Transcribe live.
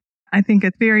I think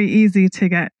it's very easy to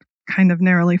get kind of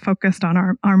narrowly focused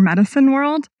on our medicine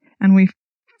world, and we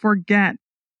forget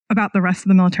about the rest of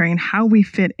the military and how we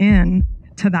fit in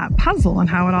to that puzzle and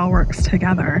how it all works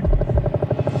together.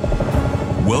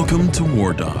 Welcome to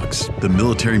War Docs, the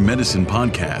military medicine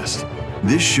podcast.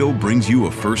 This show brings you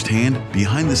a first-hand,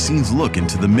 behind-the-scenes look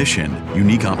into the mission,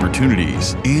 unique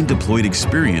opportunities, and deployed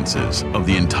experiences of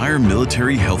the entire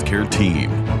military healthcare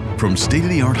team. From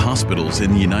state-of-the-art hospitals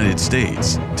in the United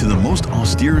States to the most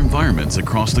austere environments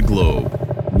across the globe,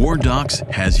 War Docs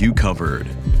has you covered.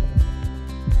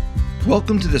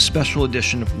 Welcome to this special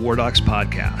edition of War Docs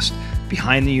podcast,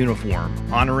 Behind the Uniform,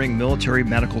 honoring military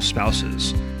medical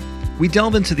spouses. We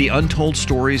delve into the untold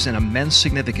stories and immense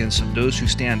significance of those who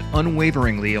stand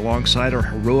unwaveringly alongside our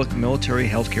heroic military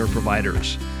healthcare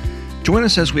providers. Join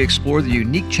us as we explore the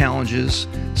unique challenges,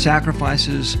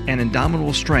 sacrifices, and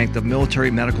indomitable strength of military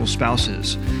medical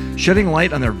spouses, shedding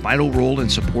light on their vital role in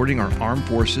supporting our armed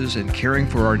forces and caring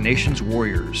for our nation's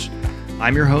warriors.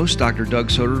 I'm your host, Dr. Doug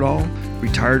Soderdahl,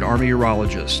 retired Army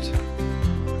urologist.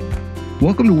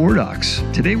 Welcome to War Docs.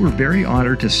 Today we're very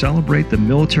honored to celebrate the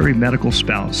military medical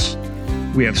spouse.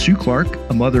 We have Sue Clark,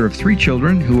 a mother of 3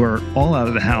 children who are all out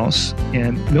of the house,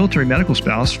 and military medical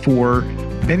spouse for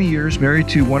many years, married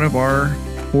to one of our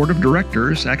board of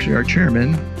directors, actually our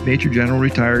chairman, Major General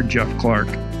retired Jeff Clark.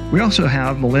 We also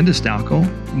have Melinda Staukel,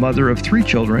 mother of 3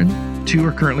 children. 2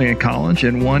 are currently in college,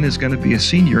 and 1 is going to be a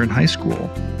senior in high school.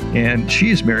 And she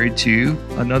is married to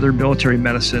another military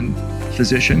medicine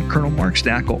physician, Colonel Mark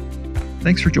Staukel.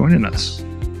 Thanks for joining us.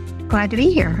 Glad to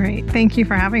be here. Great. Thank you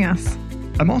for having us.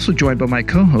 I'm also joined by my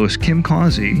co-host, Kim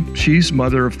Causey. She's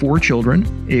mother of 4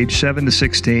 children, aged 7 to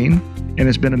 16, and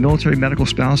has been a military medical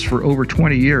spouse for over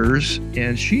 20 years.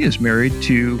 And she is married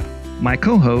to my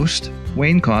co-host,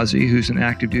 Wayne Causey, who's an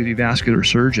active duty vascular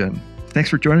surgeon. Thanks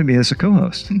for joining me as a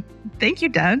co-host. Thank you,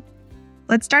 Doug.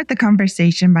 Let's start the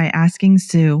conversation by asking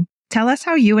Sue, tell us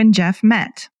how you and Jeff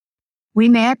met. We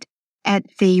met at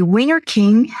the Winger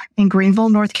King in Greenville,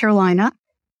 North Carolina.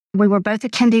 We were both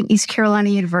attending East Carolina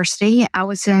University. I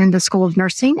was in the School of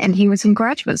Nursing and he was in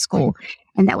graduate school.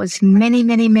 And that was many,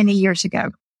 many, many years ago.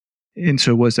 And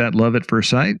so was that love at first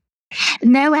sight?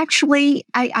 No, actually,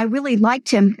 I really liked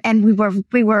him. And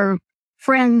we were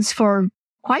friends for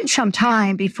quite some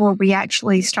time before we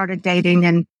actually started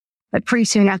dating. But pretty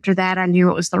soon after that, I knew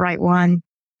it was the right one.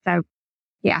 So,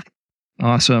 yeah.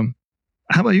 Awesome.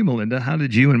 How about you, Melinda? How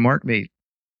did you and Mark meet?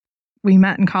 We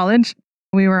met in college.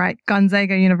 We were at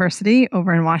Gonzaga University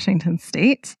over in Washington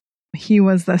State. He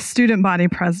was the student body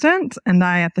president, and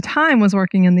I, at the time, was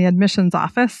working in the admissions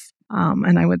office,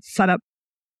 and I would set up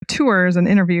tours and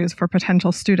interviews for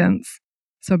potential students.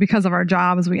 So because of our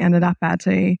jobs, we ended up at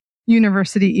a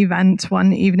university event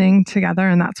one evening together,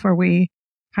 and that's where we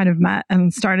kind of met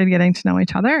and started getting to know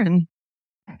each other. And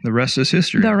the rest is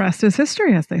history. The rest is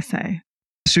history, as they say.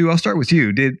 Sue, I'll start with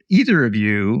you. Did either of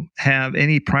you have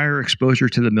any prior exposure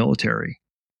to the military?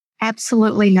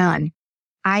 Absolutely none.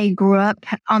 I grew up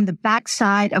on the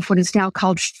backside of what is now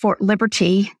called Fort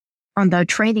Liberty on the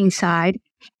training side.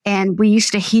 And we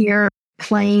used to hear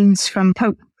planes from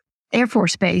Pope Air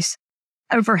Force Base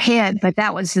overhead, but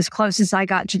that was as close as I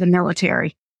got to the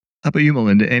military. How about you,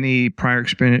 Melinda? Any prior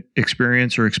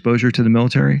experience or exposure to the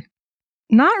military?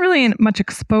 Not really much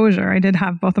exposure. I did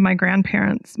have both of my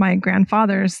grandparents. My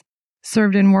grandfathers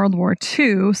served in World War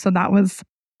II, so that was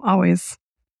always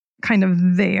kind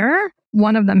of there.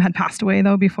 One of them had passed away,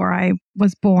 though, before I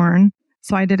was born,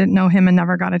 so I didn't know him and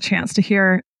never got a chance to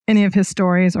hear any of his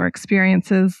stories or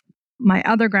experiences. My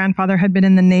other grandfather had been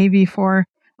in the Navy for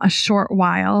a short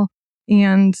while,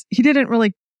 and he didn't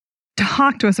really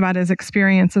talk to us about his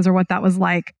experiences or what that was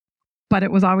like, but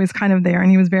it was always kind of there,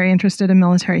 and he was very interested in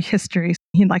military history.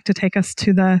 He'd like to take us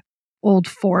to the old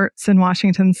forts in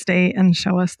Washington State and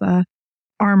show us the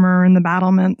armor and the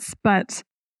battlements, but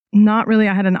not really.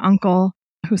 I had an uncle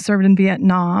who served in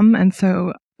Vietnam,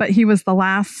 but he was the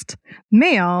last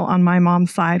male on my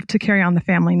mom's side to carry on the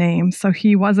family name. So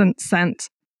he wasn't sent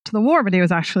to the war, but he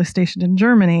was actually stationed in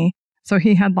Germany. So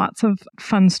he had lots of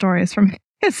fun stories from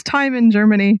his time in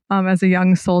Germany as a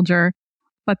young soldier.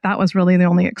 But that was really the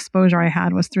only exposure I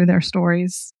had, was through their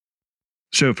stories.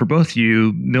 So for both of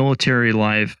you, military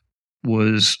life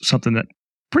was something that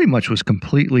pretty much was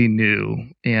completely new,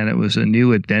 and it was a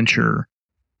new adventure.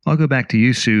 I'll go back to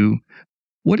you, Sue.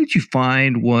 What did you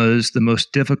find was the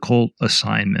most difficult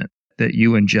assignment that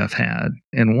you and Jeff had,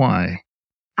 and why?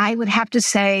 I would have to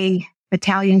say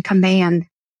battalion command,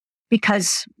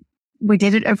 because we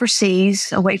did it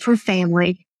overseas, away from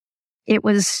family. It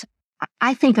was,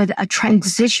 I think, a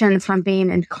transition from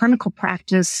being in clinical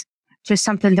practice to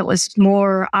something that was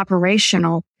more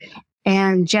operational.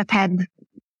 And Jeff had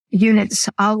units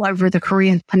all over the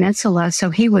Korean Peninsula. So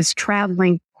he was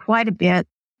traveling quite a bit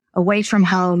away from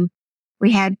home.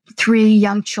 We had 3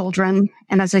 young children.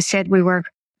 And as I said, we were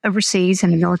overseas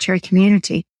in the military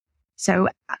community. So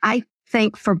I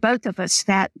think for both of us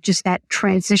that just that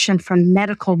transition from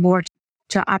medical more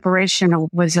to operational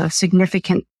was a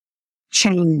significant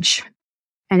change,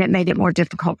 and it made it more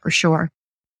difficult for sure.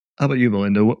 How about you,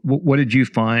 Melinda? What did you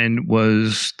find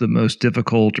was the most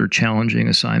difficult or challenging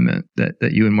assignment that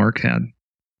you and Mark had?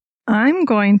 I'm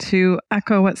going to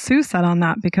echo what Sue said on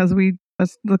that, because on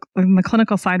the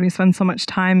clinical side, we spend so much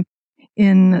time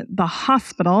in the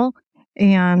hospital.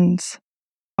 And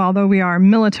although we are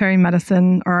military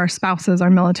medicine, or our spouses are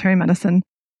military medicine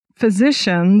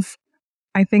physicians,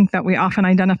 I think that we often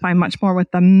identify much more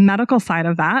with the medical side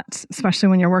of that, especially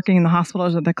when you're working in the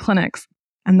hospitals or the clinics.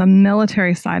 And the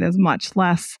military side is much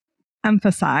less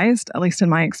emphasized, at least in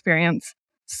my experience.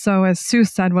 So as Sue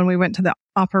said, when we went to the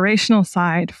operational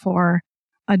side for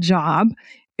a job,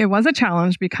 it was a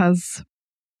challenge because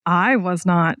I was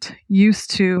not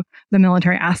used to the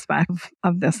military aspect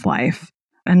of this life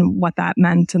and what that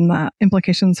meant and the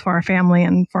implications for our family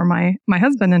and for my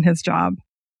husband and his job.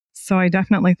 So I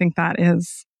definitely think that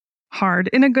is hard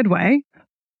in a good way,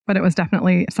 but it was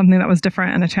definitely something that was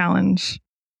different and a challenge.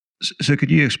 So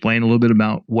could you explain a little bit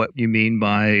about what you mean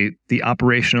by the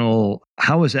operational?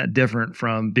 How is that different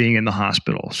from being in the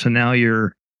hospital? So now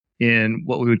you're in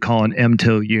what we would call an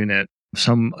MTO unit,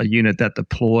 a unit that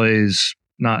deploys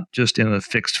not just in a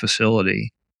fixed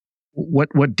facility.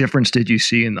 What difference did you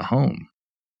see in the home?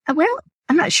 Well,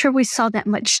 I'm not sure we saw that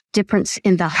much difference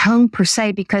in the home per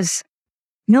se, because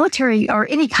military or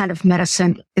any kind of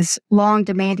medicine is long,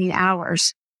 demanding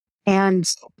hours.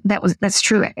 And that's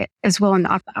true as well on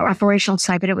the operational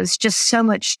side, but it was just so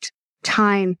much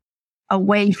time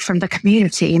away from the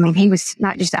community. I mean, he was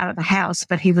not just out of the house,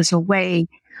 but he was away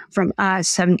from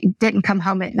us and didn't come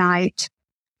home at night.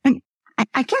 And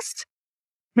I guess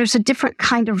there's a different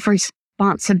kind of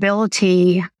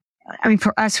responsibility. I mean,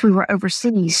 for us, we were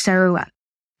overseas, so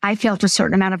I felt a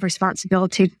certain amount of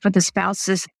responsibility for the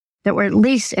spouses that were at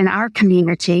least in our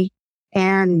community.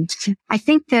 And I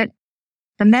think that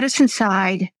the medicine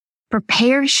side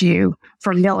prepares you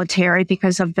for military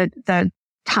because of the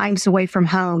times away from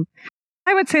home.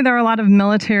 I would say there are a lot of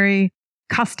military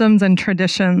customs and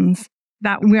traditions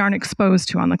that we aren't exposed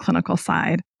to on the clinical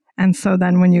side. And so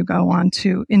then when you go on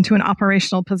into an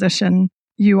operational position,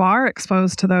 you are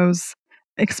exposed to those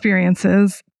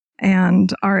experiences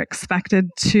and are expected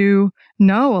to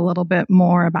know a little bit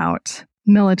more about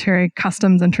military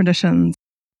customs and traditions.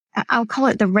 I'll call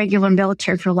it the regular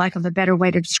military, for lack of a better way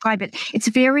to describe it. It's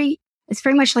very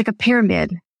much like a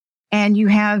pyramid, and you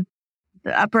have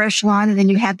the upper echelon, and then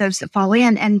you have those that fall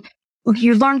in. And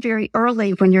you learn very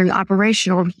early when you're in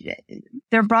operational,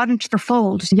 they're brought into the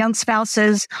fold. Young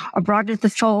spouses are brought into the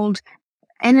fold,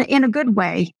 and in a good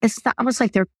way. It's almost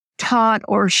like they're taught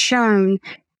or shown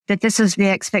that this is the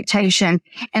expectation.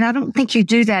 And I don't think you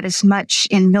do that as much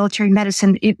in military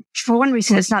medicine. For one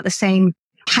reason, it's not the same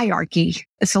hierarchy.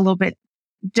 It's a little bit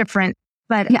different,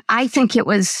 but I think it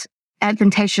was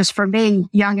advantageous for me,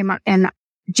 young in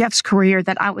Jeff's career,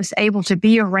 that I was able to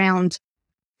be around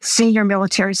senior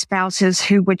military spouses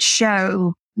who would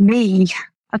show me,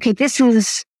 okay, this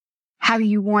is how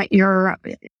you want your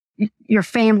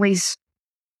families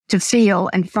to feel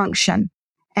and function.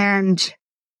 And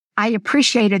I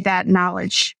appreciated that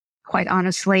knowledge, quite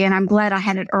honestly. And I'm glad I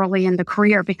had it early in the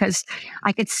career, because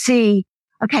I could see,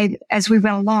 okay, as we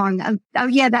went along, oh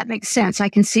yeah, that makes sense. I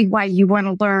can see why you want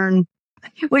to learn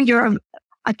when you're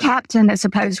a captain as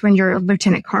opposed to when you're a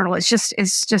lieutenant colonel. It's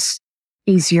just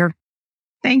easier.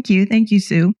 Thank you,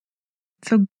 Sue.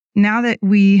 So now that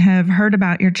we have heard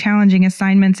about your challenging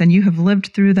assignments and you have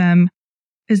lived through them,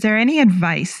 is there any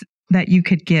advice that you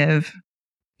could give?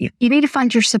 You need to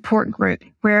find your support group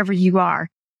wherever you are.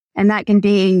 And that can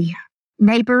be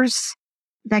neighbors,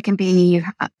 that can be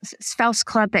a spouse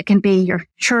club, that can be your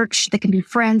church, that can be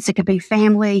friends, it can be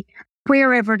family,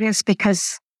 wherever it is,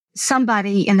 because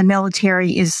somebody in the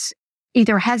military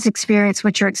either has experienced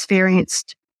what you're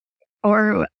experienced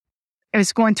or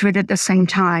is going through it at the same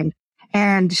time.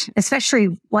 And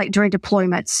especially like during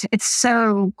deployments, it's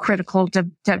so critical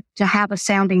to have a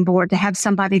sounding board, to have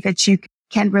somebody that you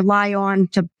can rely on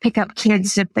to pick up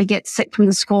kids if they get sick from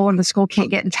the school and the school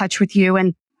can't get in touch with you.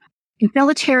 And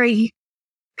military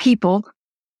people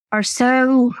are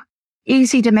so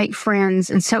easy to make friends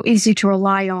and so easy to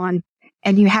rely on,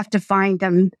 and you have to find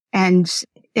them. And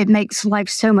it makes life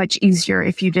so much easier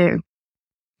if you do.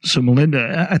 So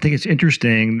Melinda, I think it's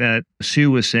interesting that Sue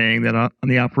was saying that on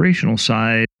the operational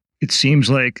side, it seems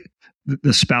like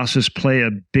the spouses play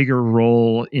a bigger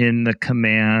role in the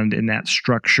command, in that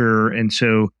structure. And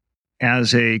so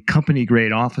as a company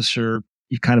grade officer,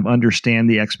 you kind of understand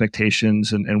the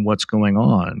expectations and what's going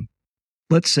on.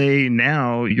 Let's say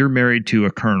now you're married to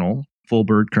a colonel, full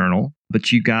bird colonel,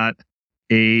 but you got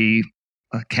a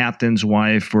captain's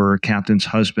wife or a captain's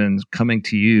husband coming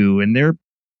to you, and they're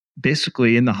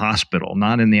basically in the hospital,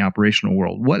 not in the operational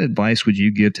world. What advice would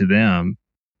you give to them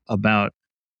about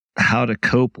how to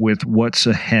cope with what's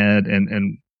ahead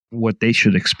and what they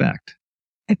should expect?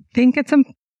 I think it's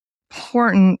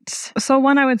important. So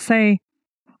one, I would say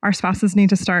our spouses need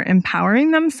to start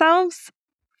empowering themselves.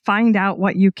 Find out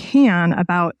what you can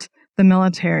about the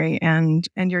military and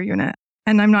your unit.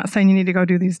 And I'm not saying you need to go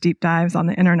do these deep dives on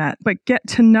the internet, but get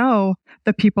to know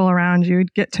the people around you,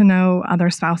 get to know other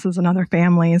spouses and other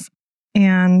families.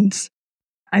 And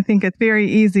I think it's very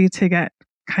easy to get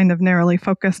kind of narrowly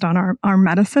focused on our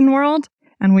medicine world,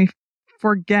 and we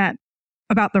forget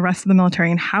about the rest of the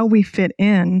military and how we fit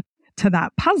in to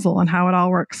that puzzle and how it all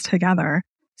works together.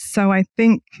 So I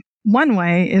think one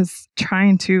way is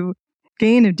trying to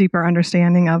gain a deeper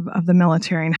understanding of the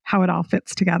military and how it all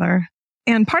fits together.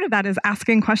 And part of that is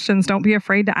asking questions. Don't be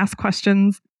afraid to ask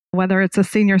questions, whether it's a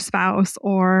senior spouse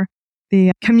or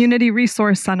the community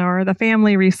resource center or the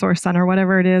family resource center,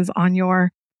 whatever it is on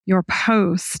your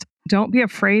post. Don't be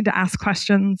afraid to ask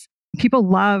questions. People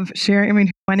love sharing. I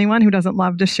mean, anyone who doesn't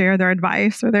love to share their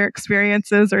advice or their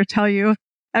experiences or tell you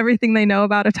everything they know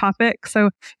about a topic.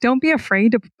 So don't be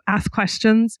afraid to ask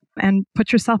questions and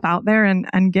put yourself out there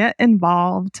and get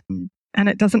involved. And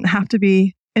it doesn't have to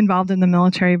be involved in the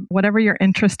military. Whatever your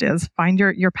interest is, find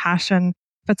your passion.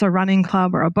 If it's a running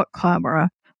club or a book club or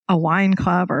a wine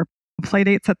club or play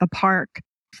dates at the park,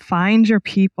 find your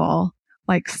people,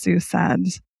 like Sue said.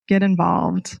 Get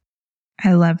involved.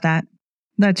 I love that.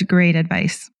 That's great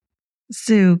advice.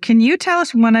 Sue, can you tell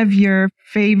us one of your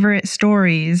favorite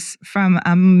stories from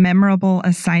a memorable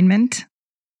assignment?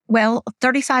 Well,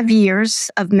 35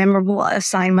 years of memorable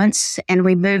assignments, and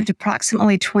we moved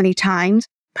approximately 20 times,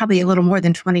 probably a little more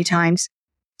than 20 times.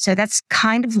 So that's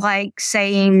kind of like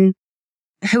saying,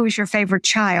 who is your favorite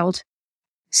child?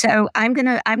 So I'm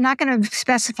not going to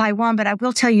specify one, but I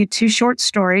will tell you two short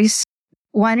stories.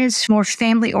 One is more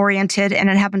family oriented, and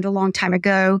it happened a long time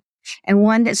ago. And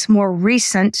one that's more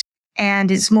recent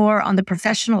and is more on the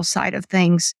professional side of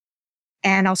things.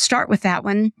 And I'll start with that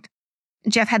one.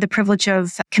 Jeff had the privilege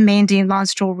of commanding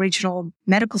Lonsdale Regional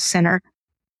Medical Center.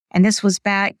 And this was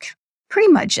back pretty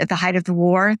much at the height of the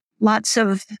war. Lots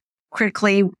of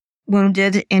critically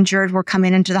wounded, injured were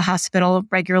coming into the hospital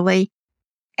regularly.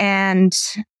 And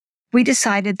we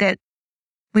decided that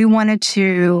we wanted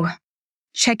to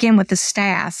check in with the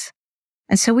staff.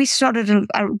 And so we started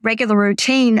a regular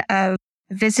routine of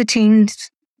visiting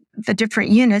the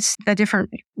different units, the different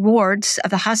wards of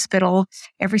the hospital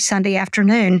every Sunday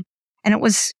afternoon. And it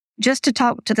was just to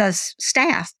talk to the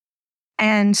staff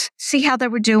and see how they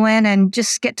were doing and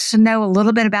just get to know a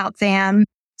little bit about them,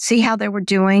 see how they were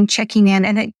doing, checking in.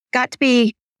 And it got to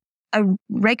be a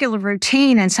regular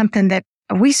routine and something that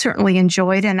we certainly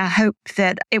enjoyed. And I hope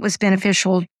that it was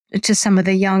beneficial to some of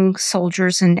the young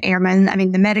soldiers and airmen. I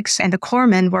mean, the medics and the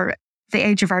corpsmen were the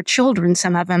age of our children,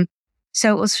 some of them.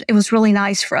 So it was really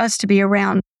nice for us to be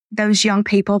around those young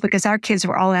people because our kids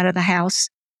were all out of the house.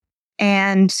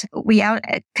 And we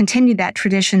continued that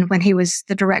tradition when he was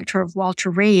the director of Walter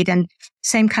Reed, and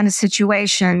same kind of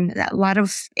situation, a lot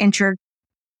of injured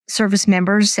service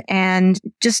members, and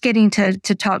just getting to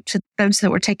talk to those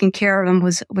that were taking care of them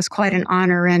was quite an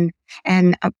honor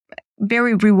and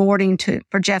very rewarding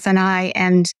for Jeff and I.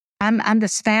 And I'm the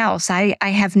spouse. I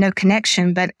have no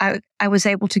connection, but I was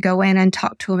able to go in and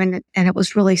talk to him, and it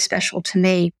was really special to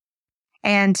me.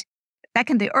 And back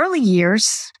in the early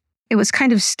years, it was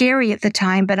kind of scary at the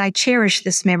time, but I cherish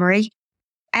this memory.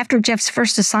 After Jeff's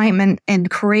first assignment in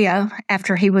Korea,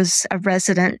 after he was a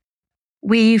resident,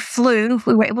 we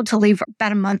were able to leave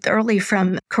about a month early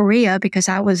from Korea because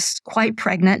I was quite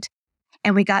pregnant.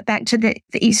 And we got back to the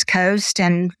East Coast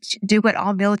and do what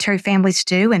all military families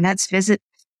do, and that's visit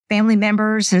family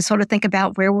members and sort of think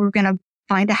about where we were going to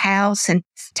find a house and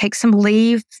take some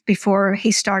leave before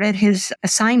he started his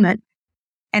assignment.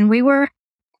 And we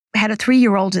had a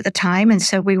 3-year-old at the time, and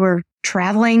so we were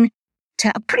traveling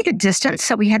to a pretty good distance,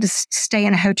 so we had to stay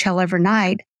in a hotel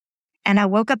overnight. And I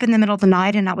woke up in the middle of the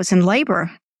night and I was in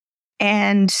labor.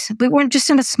 And we were just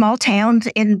in a small town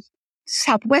in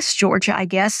Southwest Georgia, I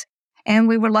guess. And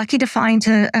we were lucky to find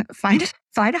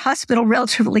a hospital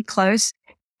relatively close.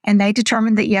 And they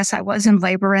determined that, yes, I was in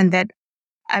labor and that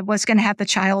I was going to have the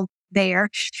child there.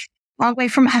 Long way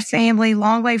from my family,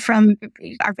 long way from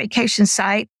our vacation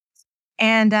site.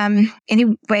 And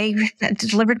anyway, I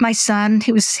delivered my son.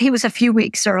 He was a few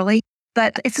weeks early,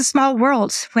 but it's a small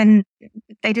world when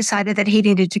they decided that he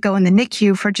needed to go in the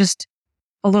NICU for just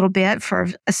a little bit for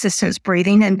assistance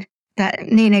breathing. And that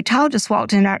neonatologist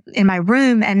walked in my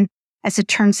room. And as it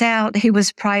turns out, he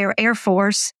was prior Air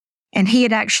Force, and he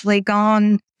had actually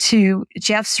gone to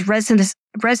Jeff's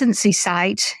residency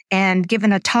site and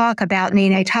given a talk about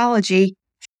neonatology.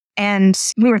 And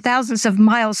we were thousands of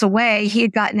miles away. He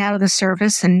had gotten out of the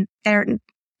service, and there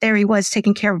he was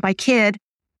taking care of my kid.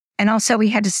 And also we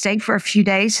had to stay for a few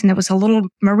days, and there was a little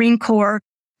Marine Corps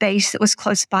base that was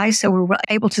close by. So we were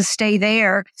able to stay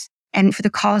there, and for the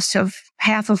cost of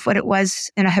half of what it was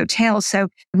in a hotel. So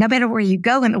no matter where you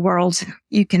go in the world,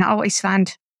 you can always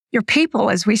find your people,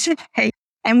 as we say.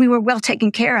 And we were well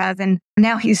taken care of. And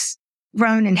now he's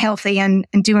grown and healthy and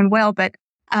doing well. But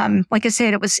like I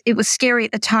said, it was scary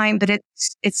at the time, but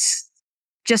it's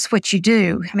just what you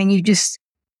do. I mean,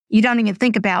 you don't even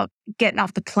think about getting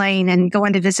off the plane and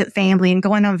going to visit family and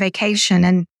going on vacation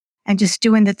and just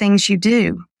doing the things you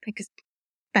do. Because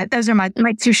those are my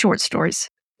two short stories.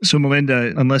 So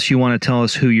Melinda, unless you want to tell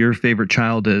us who your favorite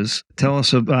child is, tell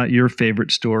us about your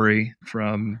favorite story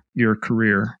from your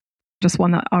career. Just one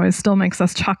that always still makes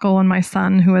us chuckle. And my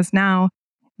son, who is now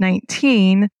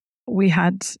 19, we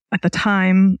had, at the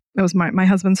time, it was my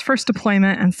husband's first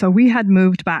deployment. And so we had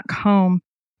moved back home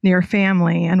near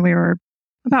family, and we were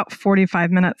about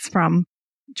 45 minutes from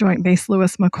Joint Base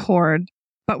Lewis McChord.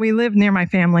 But we lived near my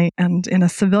family and in a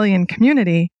civilian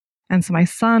community. And so my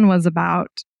son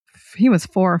he was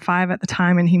 4 or 5 at the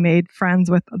time, and he made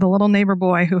friends with the little neighbor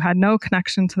boy who had no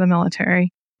connection to the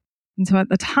military. And so at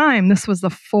the time, this was the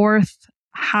 4th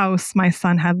house my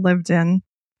son had lived in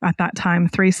at that time,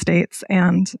 3 states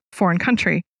and foreign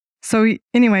country. So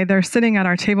anyway, they're sitting at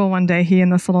our table one day, he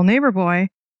and this little neighbor boy,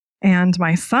 and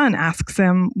my son asks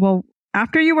him, well,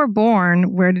 after you were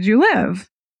born, where did you live?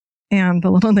 And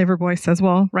the little neighbor boy says,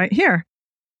 well, right here.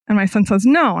 And my son says,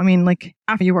 no, I mean, like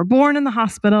after you were born in the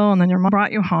hospital and then your mom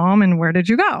brought you home, and where did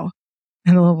you go?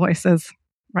 And the little boy says,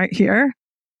 right here.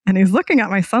 And he's looking at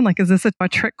my son like, is this a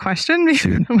trick question?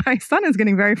 My son is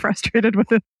getting very frustrated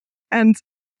with it. And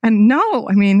no,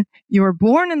 I mean, you were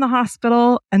born in the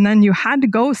hospital and then you had to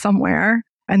go somewhere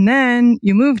and then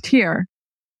you moved here.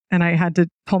 And I had to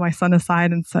pull my son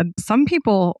aside and said, some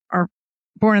people are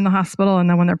born in the hospital and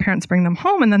then when their parents bring them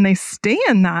home and then they stay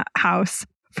in that house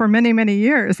for many, many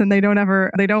years and they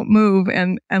don't move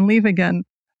and leave again.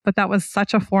 But that was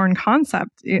such a foreign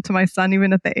concept to my son,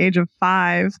 even at the age of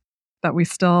 5, that we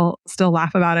still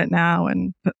laugh about it now.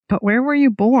 And but where were you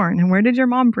born and where did your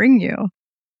mom bring you?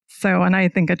 So, and I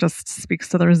think it just speaks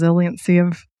to the resiliency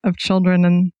of children,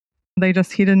 and he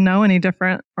didn't know any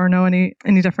different or know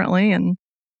any differently, and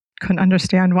couldn't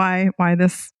understand why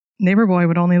this neighbor boy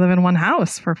would only live in one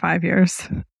house for 5 years.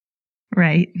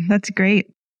 Right. That's great.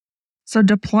 So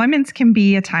deployments can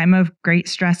be a time of great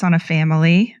stress on a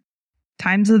family.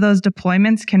 Times of those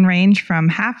deployments can range from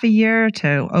half a year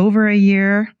to over a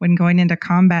year when going into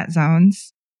combat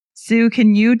zones. Sue,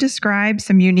 can you describe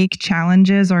some unique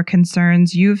challenges or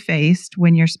concerns you've faced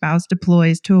when your spouse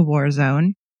deploys to a war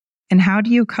zone? And how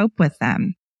do you cope with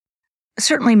them?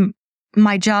 Certainly,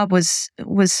 my job was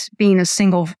being a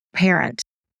single parent,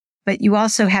 but you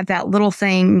also have that little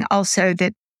thing also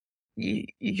that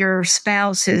your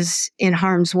spouse is in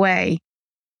harm's way,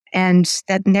 and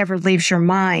that never leaves your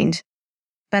mind.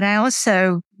 But I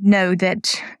also know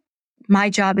that my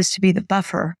job is to be the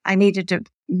buffer. I needed to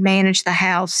manage the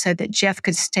house so that Jeff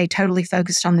could stay totally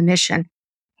focused on the mission.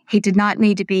 He did not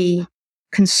need to be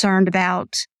concerned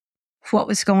about what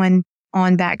was going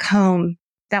on back home.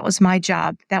 That was my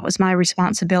job. That was my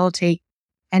responsibility.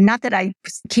 And not that I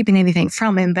was keeping anything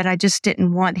from him, but I just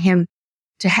didn't want him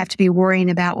to have to be worrying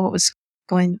about what was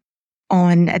going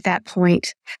on at that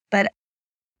point. But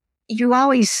you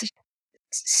always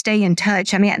stay in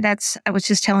touch. I mean, I was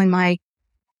just telling my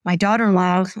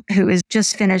daughter-in-law, who has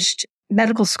just finished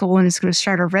medical school and is going to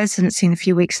start her residency in a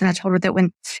few weeks. And I told her that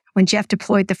when Jeff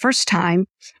deployed the first time,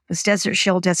 it was Desert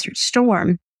Shield, Desert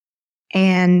Storm.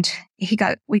 And we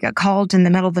got called in the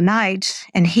middle of the night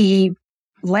and he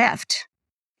left.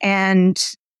 And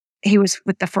he was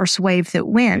with the first wave that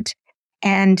went.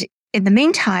 And in the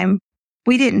meantime,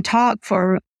 we didn't talk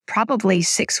for probably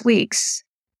 6 weeks.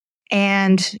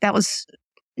 And that was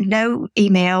no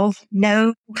email,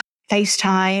 no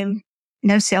FaceTime,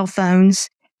 no cell phones.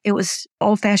 It was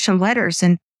old-fashioned letters.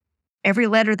 And every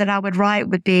letter that I would write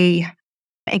would be,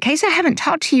 in case I haven't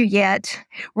talked to you yet,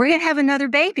 we're going to have another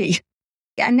baby.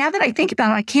 And now that I think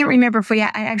about it, I can't remember if I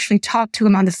actually talked to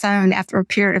him on the phone after a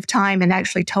period of time and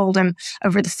actually told him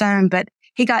over the phone. But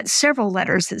he got several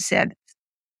letters that said,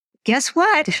 guess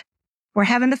what? We're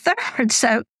having a third.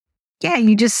 So yeah,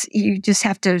 you just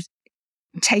have to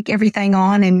take everything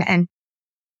on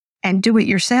and do it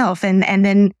yourself. And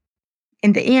then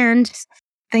in the end,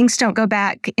 things don't go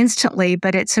back instantly,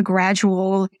 but it's a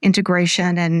gradual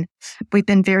integration. And we've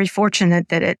been very fortunate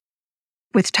that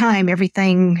with time,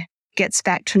 everything gets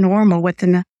back to normal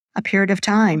within a period of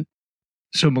time.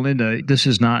 So, Melinda, this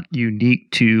is not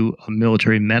unique to a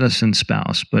military medicine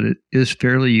spouse, but it is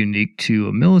fairly unique to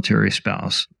a military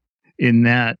spouse in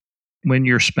that when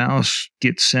your spouse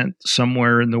gets sent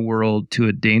somewhere in the world to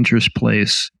a dangerous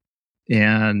place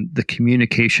and the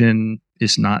communication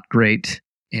is not great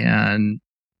and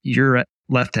you're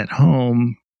left at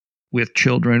home with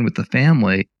children, with the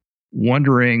family,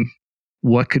 wondering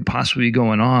what could possibly be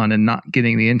going on and not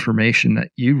getting the information that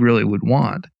you really would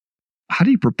want. How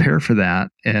do you prepare for that?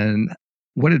 And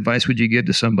what advice would you give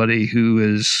to somebody who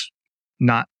has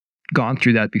not gone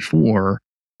through that before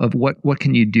of what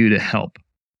can you do to help?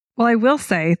 Well, I will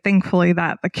say, thankfully,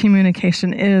 that the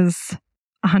communication is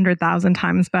 100,000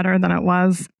 times better than it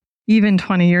was even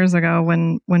 20 years ago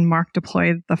when Mark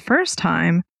deployed the first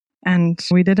time. And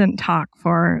we didn't talk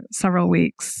for several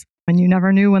weeks. And you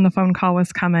never knew when the phone call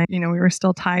was coming. We were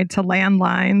still tied to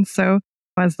landlines. So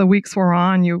as the weeks were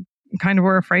on, you kind of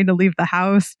were afraid to leave the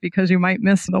house because you might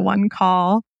miss the one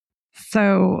call.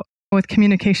 So with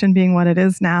communication being what it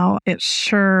is now, it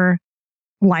sure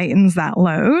lightens that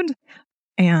load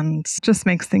and just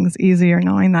makes things easier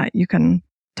knowing that you can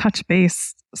touch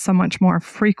base so much more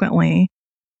frequently.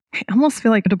 I almost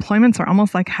feel like deployments are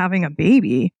almost like having a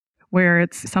baby, where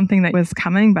it's something that was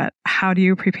coming, but how do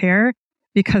you prepare?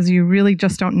 Because you really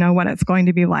just don't know what it's going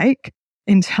to be like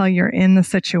until you're in the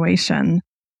situation.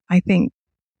 I think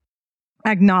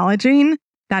acknowledging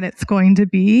that it's going to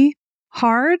be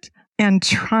hard and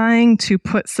trying to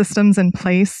put systems in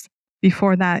place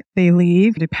before that they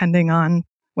leave, depending on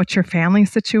what your family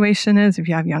situation is. If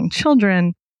you have young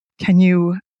children, can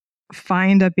you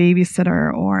find a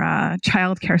babysitter or a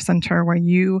childcare center where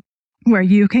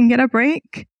you can get a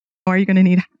break? Or are you going to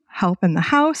need help in the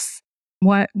house?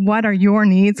 What are your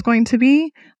needs going to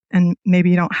be? And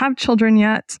maybe you don't have children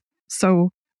yet,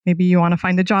 so maybe you want to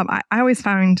find a job. I always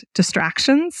found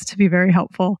distractions to be very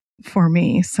helpful for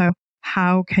me. So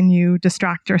how can you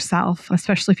distract yourself,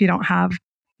 especially if you don't have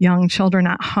young children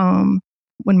at home?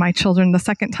 When the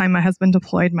second time my husband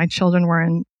deployed, my children were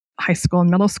in high school and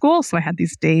middle school. So I had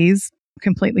these days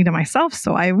completely to myself.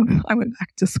 So I went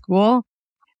back to school.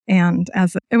 And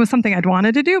it was something I'd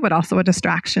wanted to do, but also a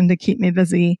distraction to keep me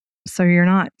busy. So you're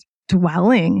not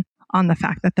dwelling on the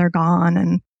fact that they're gone.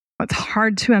 And it's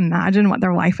hard to imagine what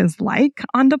their life is like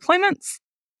on deployments,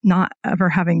 not ever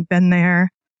having been there.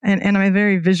 And I'm a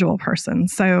very visual person.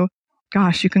 So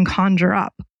gosh, you can conjure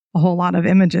up a whole lot of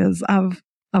images of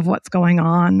what's going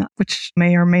on, which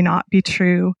may or may not be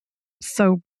true.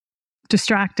 So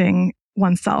distracting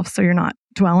oneself so you're not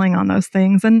dwelling on those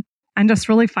things. And just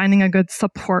really finding a good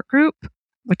support group,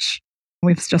 which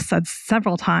we've just said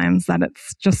several times that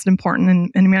it's just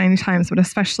important and many times, but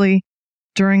especially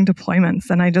during deployments.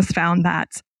 And I just found that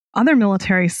other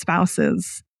military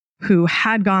spouses who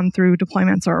had gone through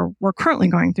deployments or were currently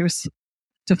going through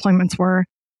deployments were,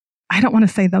 I don't want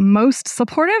to say the most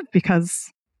supportive,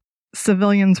 because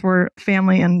civilians were,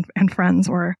 family and friends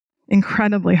were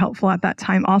incredibly helpful at that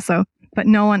time also, but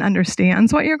no one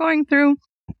understands what you're going through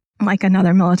like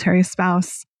another military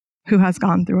spouse who has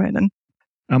gone through it. And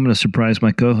I'm going to surprise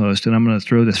my co-host, and I'm going to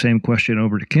throw the same question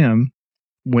over to Kim.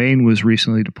 Wayne was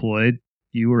recently deployed.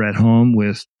 You were at home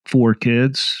with 4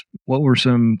 kids. What were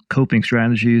some coping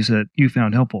strategies that you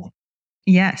found helpful?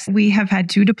 Yes, we have had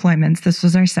 2 deployments. This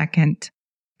was our second.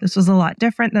 This was a lot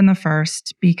different than the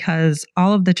first because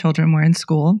all of the children were in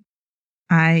school.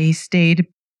 I stayed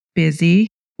busy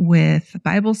with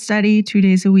Bible study 2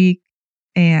 days a week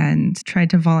and tried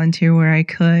to volunteer where I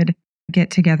could,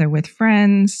 get together with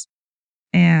friends.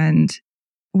 And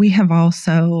we have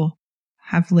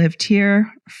lived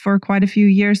here for quite a few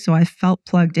years, so I felt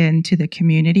plugged into the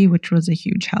community, which was a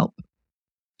huge help.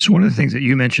 So one of the things that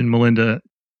you mentioned, Melinda,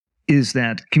 is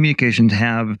that communications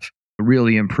have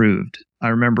really improved. I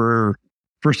remember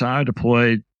first time I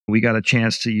deployed, we got a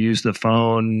chance to use the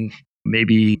phone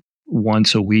maybe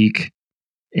once a week.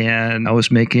 And I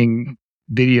was making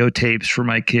videotapes for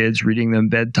my kids, reading them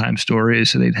bedtime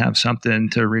stories so they'd have something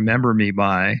to remember me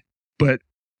by. But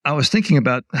I was thinking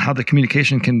about how the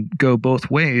communication can go both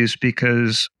ways,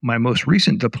 because my most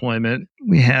recent deployment,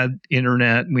 we had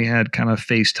internet, we had kind of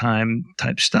FaceTime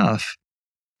type stuff,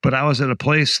 but I was at a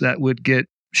place that would get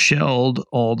shelled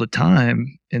all the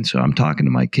time. And so I'm talking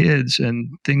to my kids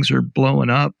and things are blowing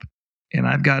up and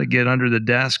I've got to get under the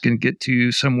desk and get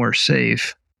to somewhere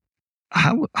safe.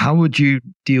 How would you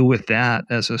deal with that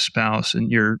as a spouse,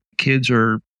 and your kids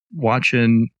are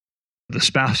watching the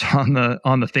spouse on the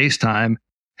FaceTime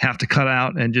have to cut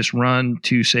out and just run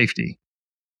to safety?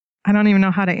 I don't even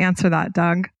know how to answer that,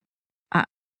 Doug.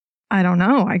 I don't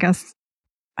know. I guess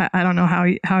I don't know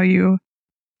how you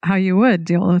would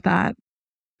deal with that.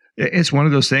 It's one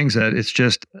of those things that it's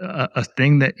just a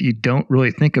thing that you don't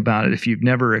really think about it if you've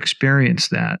never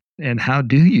experienced that. And how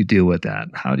do you deal with that?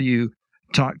 How do you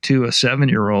talk to a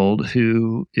 7-year-old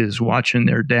who is watching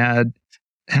their dad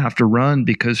have to run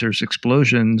because there's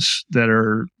explosions that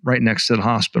are right next to the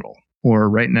hospital or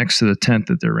right next to the tent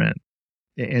that they're in?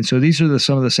 And so these are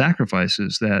some of the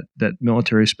sacrifices that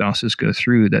military spouses go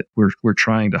through that we're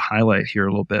trying to highlight here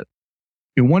a little bit.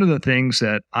 And one of the things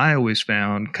that I always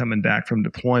found coming back from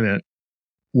deployment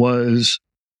was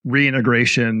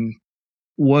reintegration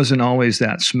wasn't always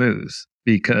that smooth,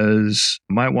 because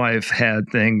my wife had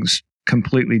things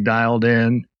completely dialed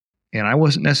in and I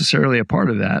wasn't necessarily a part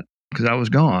of that because I was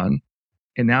gone.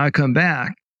 And now I come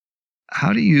back.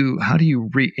 How do you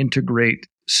reintegrate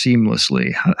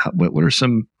seamlessly? What are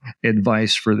some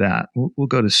advice for that? We'll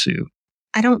go to Sue.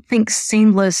 I don't think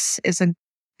seamless is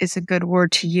a good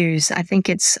word to use. I think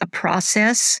it's a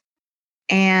process,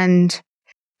 and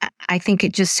I think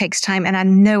it just takes time. And I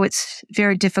know it's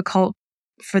very difficult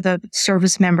for the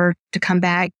service member to come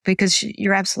back, because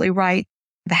you're absolutely right.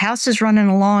 The house is running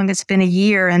along. It's been a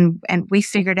year, and we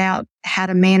figured out how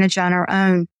to manage on our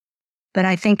own. But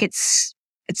I think it's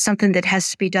something that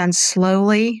has to be done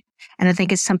slowly. And I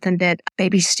think it's something that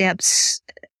baby steps,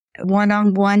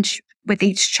 one-on-one with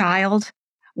each child,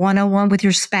 one-on-one with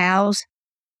your spouse,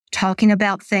 talking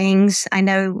about things. I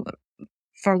know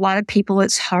for a lot of people,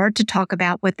 it's hard to talk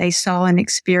about what they saw and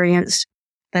experienced.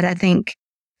 But I think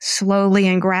slowly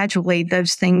and gradually,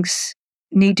 those things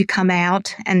need to come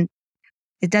out. And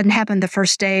it doesn't happen the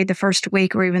first day, the first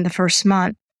week, or even the first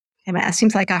month. I mean, it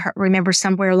seems like I remember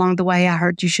somewhere along the way, I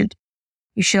heard you should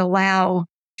allow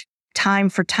time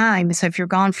for time. So if you're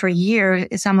gone for a year,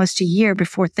 it's almost a year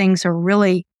before things are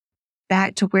really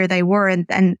back to where they were.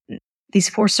 And these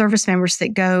poor service members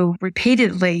that go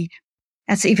repeatedly,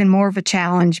 that's even more of a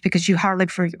challenge, because you hardly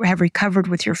have recovered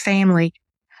with your family.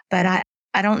 But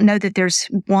I don't know that there's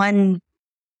one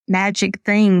magic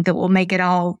thing that will make it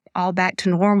all back to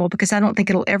normal, because I don't think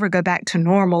it'll ever go back to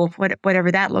normal, whatever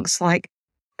that looks like.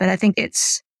 But I think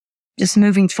it's just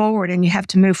moving forward, and you have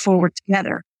to move forward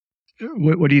together.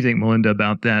 What do you think, Melinda,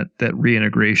 about that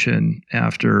reintegration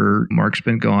after Mark's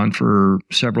been gone for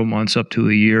several months, up to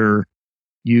a year?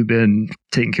 You've been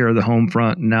taking care of the home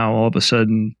front, and now all of a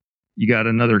sudden you got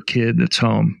another kid that's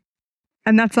home.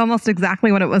 And that's almost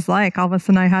exactly what it was like. All of a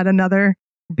sudden I had another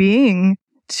being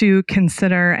to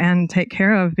consider and take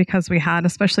care of, because we had,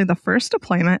 especially the first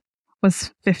deployment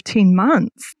was 15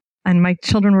 months and my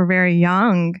children were very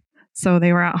young. So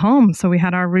they were at home. So we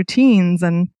had our routines,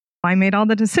 and I made all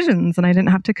the decisions, and I didn't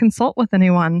have to consult with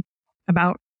anyone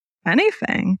about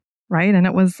anything. Right. And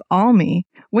it was all me,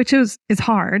 which is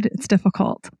hard. It's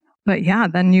difficult. But yeah,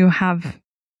 then you have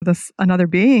another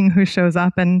being who shows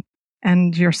up,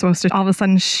 and you're supposed to all of a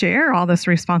sudden share all this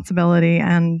responsibility,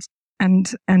 and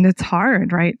it's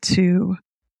hard, right, to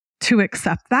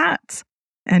accept that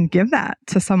and give that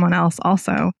to someone else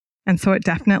also. And so it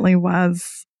definitely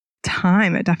was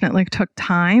time. It definitely took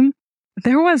time.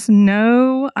 There was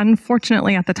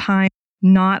unfortunately at the time,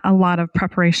 not a lot of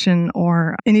preparation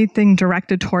or anything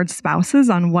directed towards spouses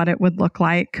on what it would look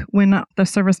like when the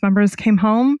service members came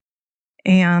home.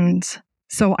 And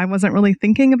so I wasn't really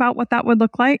thinking about what that would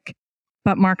look like.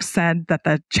 But Mark said that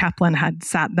the chaplain had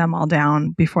sat them all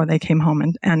down before they came home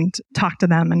and talked to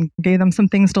them and gave them some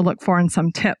things to look for and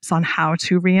some tips on how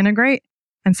to reintegrate.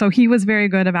 And so he was very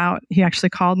good he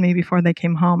actually called me before they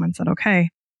came home and said, okay,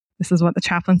 this is what the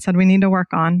chaplain said we need to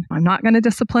work on. I'm not going to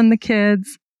discipline the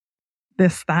kids,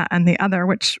 this, that, and the other,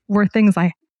 which were things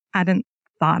I hadn't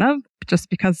thought of just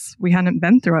because we hadn't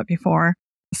been through it before.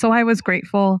 So I was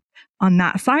grateful on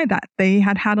that side that they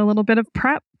had a little bit of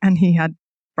prep, and he had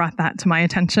brought that to my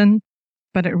attention.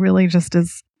 But it really just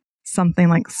is something,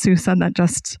 like Sue said, that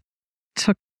just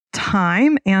took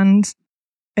time, and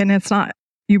it's not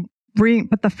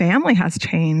but the family has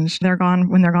changed.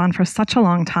 When they're gone for such a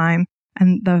long time,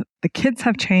 and the kids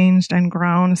have changed and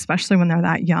grown, especially when they're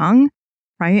that young,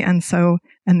 right? And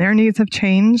their needs have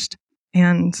changed,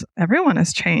 and everyone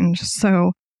has changed.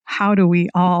 So how do we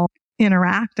all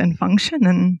interact and function?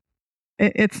 And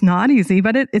it's not easy,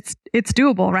 but it's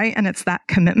doable, right? And it's that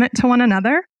commitment to one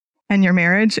another and your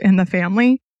marriage and the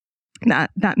family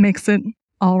that makes it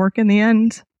all work in the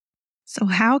end. So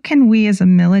how can we as a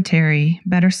military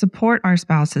better support our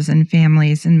spouses and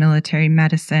families in military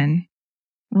medicine?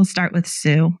 We'll start with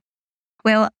Sue.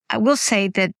 Well, I will say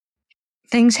that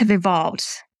things have evolved.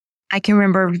 I can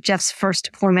remember Jeff's first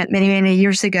deployment many, many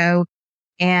years ago.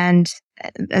 And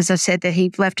as I said, that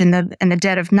he left in the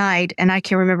dead of night. And I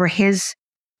can remember his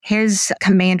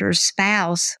commander's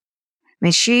spouse. I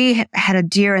mean, she had a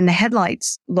deer in the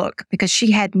headlights look because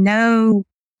she had no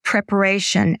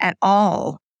preparation at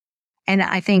all. And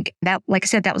I think that, like I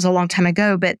said, that was a long time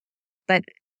ago, but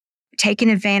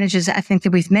taking advantages, I think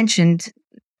that we've mentioned,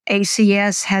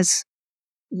 ACS has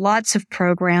lots of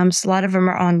programs. A lot of them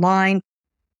are online,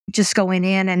 just going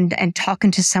in and talking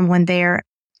to someone there,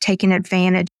 taking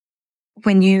advantage.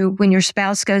 When your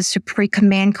spouse goes to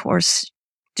pre-command course,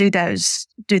 do those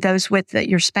with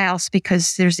your spouse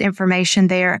because there's information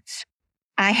there.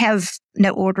 I have no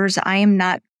orders. I am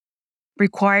not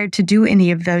required to do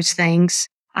any of those things.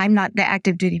 I'm not the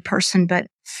active duty person, but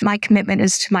my commitment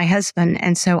is to my husband.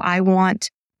 And so I want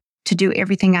to do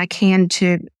everything I can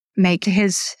to make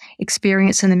his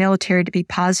experience in the military to be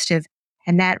positive.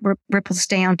 And that ripples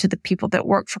down to the people that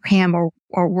work for him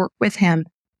or work with him.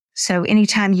 So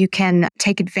anytime you can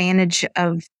take advantage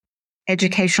of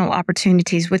educational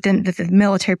opportunities that the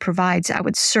military provides, I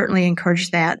would certainly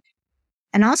encourage that.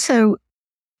 And also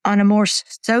on a more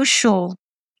social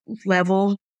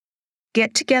level,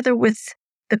 get together with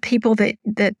the people that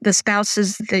the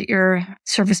spouses that your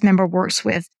service member works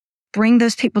with. Bring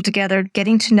those people together,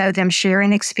 getting to know them,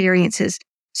 sharing experiences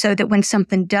so that when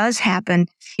something does happen,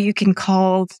 you can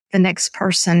call the next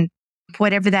person,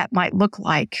 whatever that might look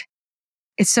like.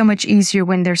 It's so much easier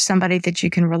when there's somebody that you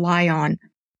can rely on.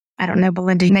 I don't know,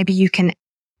 Belinda, maybe you can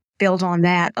build on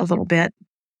that a little bit.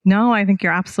 No, I think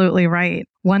you're absolutely right.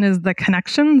 One is the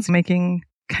connections, making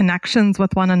connections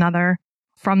with one another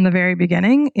from the very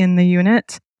beginning in the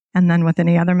unit, and then with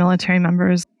any other military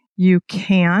members you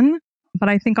can. But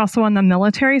I think also on the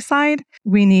military side,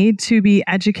 we need to be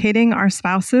educating our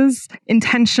spouses,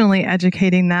 intentionally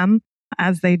educating them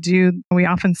as they do. We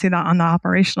often see that on the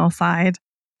operational side,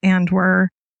 and we're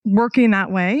working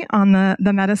that way on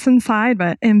the medicine side,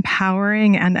 but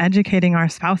empowering and educating our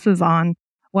spouses on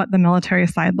what the military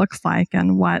side looks like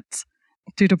and what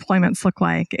do deployments look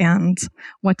like and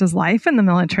what does life in the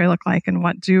military look like and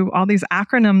what do all these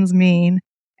acronyms mean.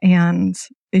 And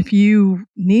if you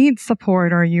need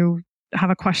support or you have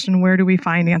a question, where do we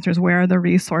find answers? Where are the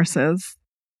resources?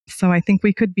 So I think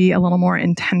we could be a little more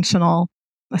intentional,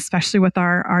 especially with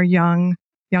our young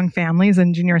families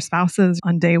and junior spouses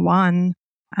on day one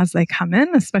as they come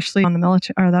in, especially on the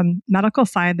military or the medical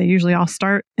side. They usually all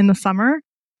start in the summer,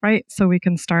 right? So we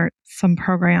can start some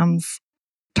programs,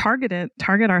 target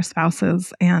our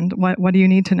spouses and what do you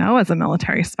need to know as a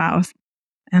military spouse?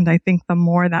 And I think the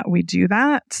more that we do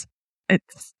that,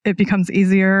 it becomes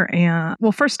easier. And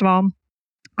well, first of all,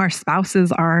 our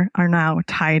spouses are now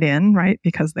tied in, right?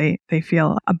 Because they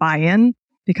feel a buy-in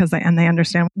because they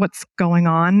understand what's going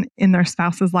on in their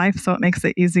spouse's life. So it makes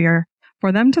it easier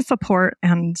for them to support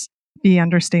and be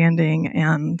understanding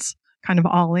and kind of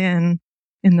all in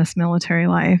this military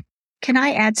life. Can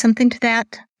I add something to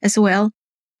that as well?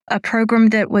 A program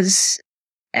that was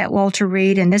at Walter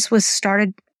Reed, and this was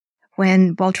started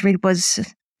when Walter Reed was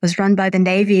run by the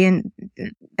Navy, and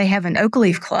they have an Oak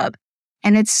Leaf Club.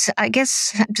 And it's, I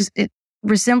guess, it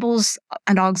resembles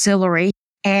an auxiliary.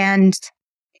 And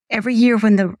every year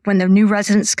when the new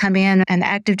residents come in and the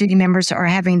active duty members are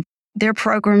having their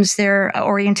programs, their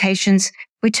orientations,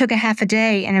 we took a half a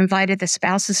day and invited the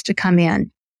spouses to come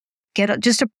in, get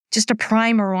just a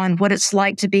primer on what it's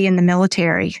like to be in the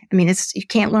military. I mean, you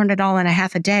can't learn it all in a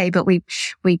half a day, but we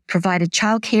provided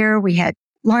childcare, we had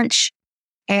lunch,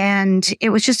 and it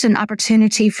was just an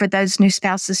opportunity for those new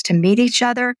spouses to meet each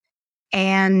other.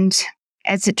 And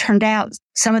as it turned out,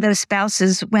 some of those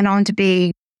spouses went on to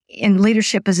be in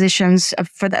leadership positions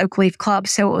for the Oak Leaf Club.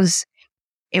 So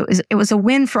it was a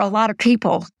win for a lot of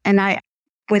people. And I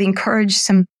would encourage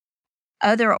some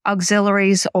other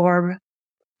auxiliaries or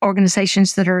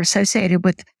organizations that are associated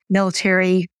with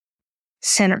military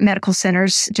medical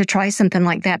centers to try something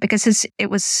like that, because it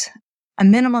was a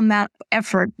minimum amount of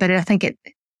effort, but I think it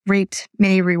reaped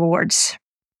many rewards.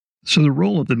 So the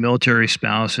role of the military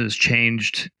spouse has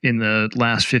changed in the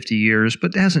last 50 years,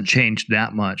 but it hasn't changed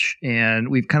that much. And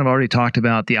we've kind of already talked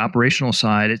about the operational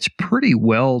side. It's pretty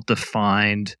well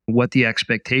defined what the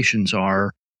expectations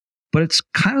are, but it's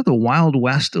kind of the Wild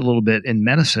West a little bit in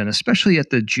medicine, especially at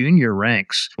the junior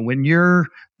ranks. When you're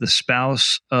the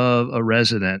spouse of a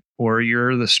resident or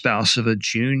you're the spouse of a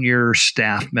junior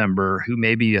staff member who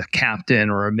may be a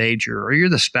captain or a major, or you're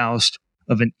the spouse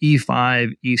of an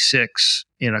E5, E6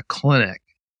 in a clinic,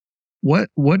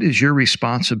 what is your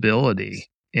responsibility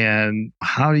and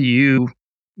how do you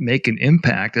make an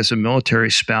impact as a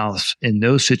military spouse in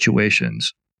those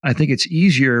situations? I think it's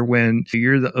easier when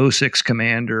you're the 06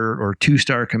 commander or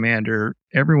 2-star commander.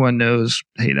 Everyone knows,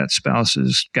 hey, that spouse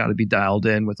has got to be dialed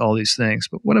in with all these things.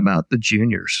 But what about the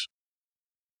juniors?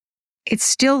 It's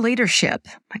still leadership.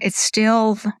 It's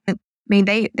still,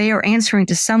 they are answering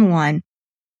to someone,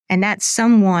 and that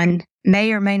someone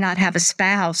may or may not have a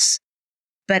spouse.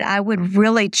 But I would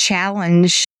really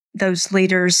challenge those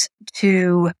leaders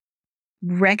to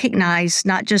recognize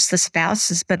not just the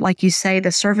spouses, but like you say,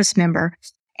 the service member.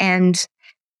 And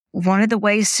one of the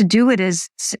ways to do it is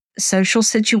social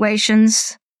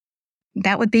situations.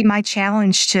 That would be my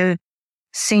challenge to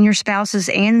senior spouses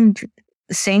and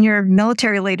senior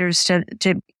military leaders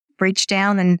to reach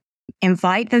down and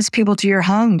invite those people to your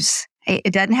homes.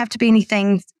 It doesn't have to be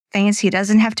anything fancy. It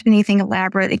doesn't have to be anything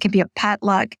elaborate. It can be a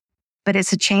potluck, but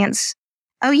it's a chance.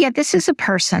 Oh yeah, this is a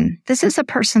person. This is a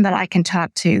person that I can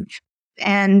talk to.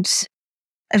 And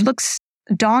it looks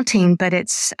daunting, but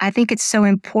I think it's so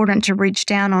important to reach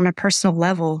down on a personal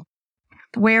level,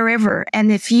 wherever.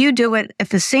 And if you do it at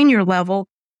the senior level,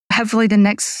 hopefully the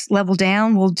next level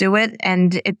down will do it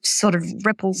and it sort of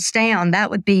ripples down. That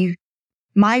would be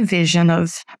my vision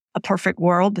of a perfect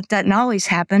world. That doesn't always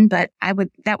happen, but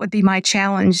that would be my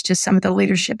challenge to some of the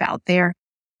leadership out there.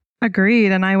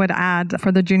 Agreed. And I would add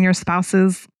for the junior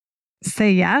spouses,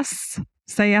 say yes.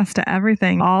 Say yes to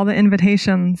everything, all the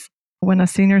invitations. When a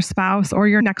senior spouse or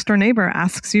your next door neighbor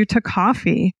asks you to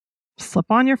coffee, slip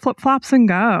on your flip-flops and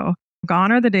go.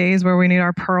 Gone are the days where we need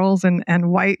our pearls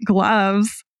and white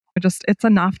gloves. It's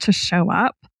enough to show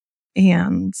up.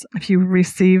 And if you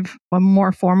receive a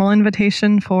more formal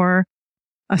invitation for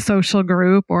a social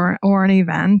group or an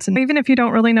event, and even if you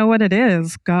don't really know what it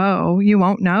is, go. You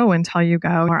won't know until you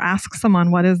go, or ask someone,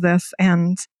 what is this?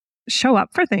 And show up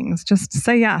for things. Just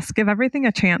say yes. Give everything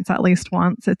a chance at least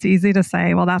once. It's easy to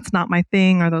say, well, that's not my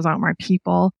thing, or those aren't my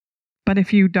people. But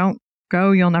if you don't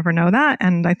go, you'll never know that.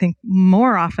 And I think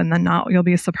more often than not, you'll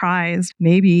be surprised.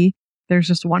 Maybe there's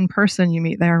just one person you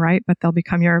meet there, right? But they'll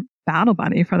become your battle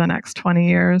buddy for the next 20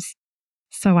 years.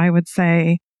 So I would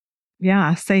say,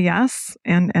 yeah, say yes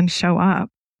and show up.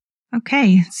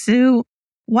 Okay, Sue,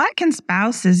 what can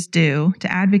spouses do to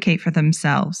advocate for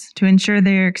themselves to ensure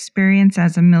their experience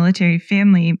as a military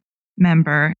family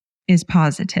member is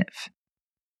positive?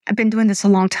 I've been doing this a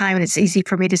long time, and it's easy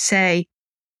for me to say,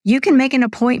 you can make an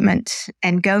appointment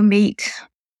and go meet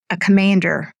a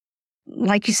commander.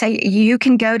 Like you say, you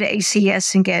can go to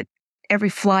ACS and get every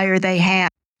flyer they have.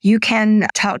 You can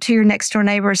talk to your next door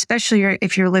neighbor, especially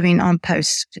if you're living on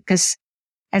post, because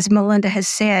as Melinda has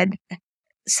said,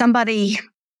 somebody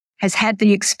has had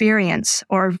the experience,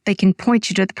 or they can point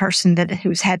you to the person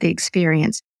who's had the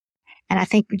experience. And I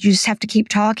think you just have to keep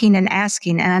talking and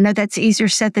asking. And I know that's easier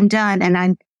said than done.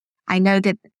 And I know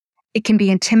that it can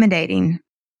be intimidating,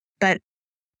 but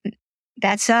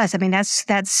that's us. I mean,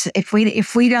 that's if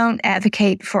we don't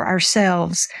advocate for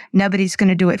ourselves, nobody's going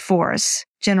to do it for us,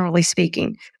 generally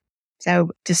speaking. So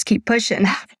just keep pushing.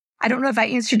 I don't know if I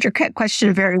answered your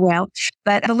question very well,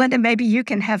 but Melinda, maybe you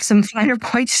can have some finer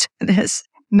points to this.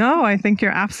 No, I think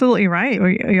you're absolutely right.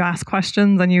 You ask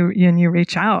questions and you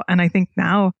reach out. And I think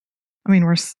now, I mean,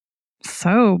 we're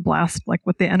so blessed, like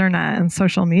with the internet and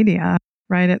social media,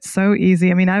 right? It's so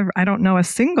easy. I mean, I don't know a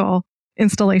single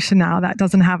installation now that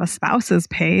doesn't have a spouses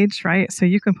page, right? So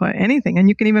you can put anything, and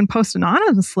you can even post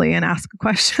anonymously and ask a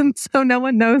question. So no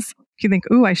one knows. If you think,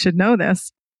 ooh, I should know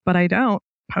this, but I don't.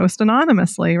 Post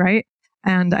anonymously, right?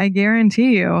 And I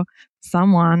guarantee you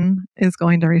someone is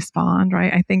going to respond,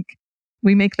 right? I think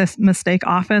we make this mistake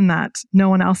often that no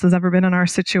one else has ever been in our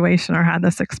situation or had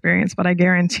this experience, but I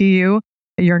guarantee you,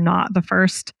 you're not the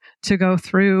first to go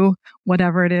through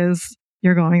whatever it is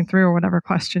you're going through or whatever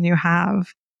question you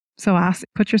have. So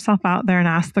put yourself out there and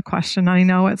ask the question. I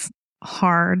know it's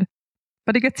hard,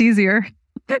 but it gets easier.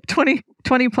 20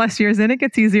 plus years in, it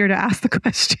gets easier to ask the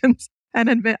questions and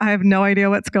admit I have no idea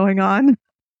what's going on.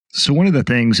 So one of the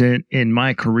things in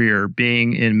my career,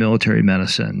 being in military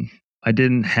medicine, I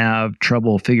didn't have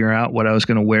trouble figuring out what I was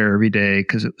going to wear every day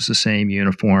because it was the same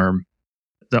uniform.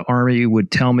 The Army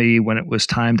would tell me when it was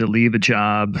time to leave a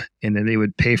job, and then they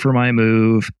would pay for my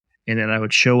move. And then I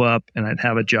would show up and I'd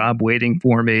have a job waiting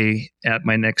for me at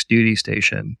my next duty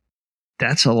station.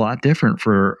 That's a lot different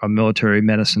for a military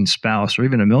medicine spouse or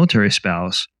even a military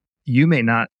spouse. You may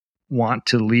not want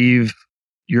to leave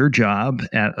your job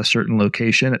at a certain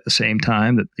location at the same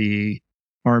time that the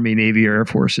Army, Navy, Air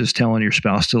Force is telling your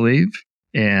spouse to leave.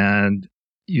 And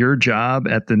your job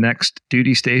at the next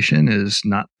duty station is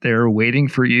not there waiting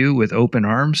for you with open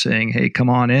arms saying, hey, come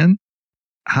on in.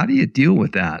 How do you deal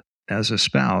with that as a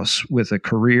spouse with a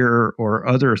career or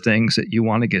other things that you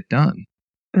want to get done?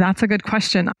 That's a good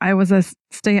question. I was a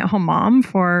stay-at-home mom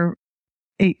for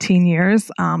 18 years.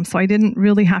 So I didn't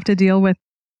really have to deal with,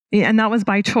 and that was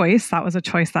by choice. That was a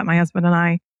choice that my husband and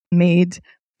I made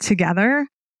together.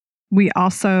 We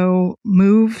also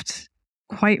moved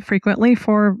quite frequently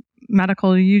for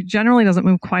medical. You generally doesn't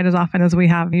move quite as often as we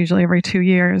have, usually every 2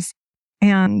 years.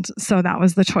 And so that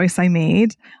was the choice I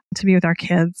made to be with our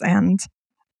kids. And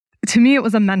to me, it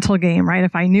was a mental game, right?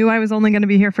 If I knew I was only going to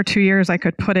be here for 2 years, I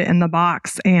could put it in the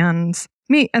box and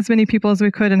meet as many people as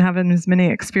we could and have as many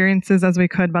experiences as we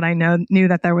could. But I knew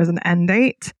that there was an end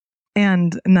date.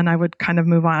 And then I would kind of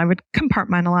move on. I would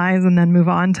compartmentalize and then move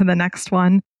on to the next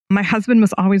one. My husband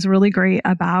was always really great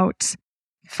about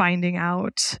finding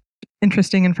out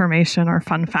interesting information or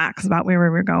fun facts about where we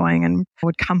were going, and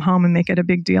would come home and make it a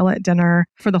big deal at dinner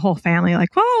for the whole family.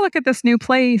 Like, well, look at this new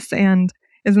place, and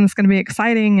isn't this going to be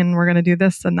exciting? And we're going to do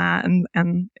this and that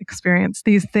and experience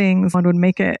these things. One would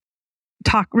make it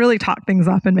really talk things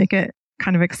up and make it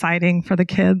kind of exciting for the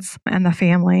kids and the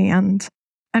family. And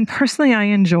personally, I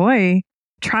enjoy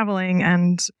traveling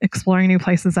and exploring new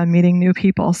places and meeting new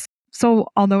people. So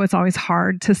although it's always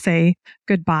hard to say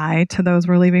goodbye to those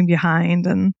we're leaving behind,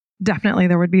 and definitely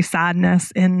there would be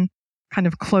sadness in kind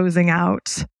of closing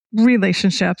out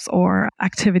relationships or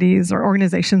activities or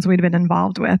organizations we'd been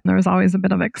involved with. There was always a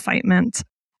bit of excitement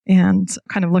and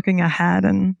kind of looking ahead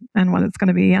and what it's going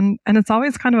to be. And it's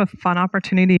always kind of a fun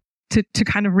opportunity to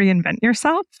kind of reinvent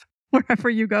yourself wherever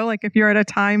you go. Like if you're at a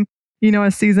time,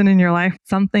 a season in your life,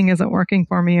 something isn't working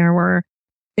for me, or we're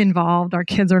involved, our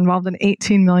kids are involved in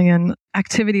 18 million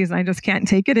activities and I just can't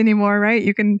take it anymore, right?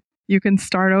 You can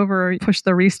start over, push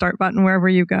the restart button wherever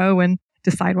you go and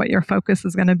decide what your focus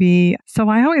is going to be. So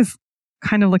I always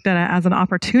kind of looked at it as an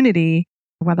opportunity,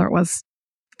 whether it was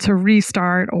to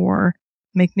restart or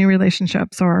make new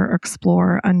relationships or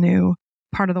explore a new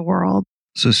part of the world.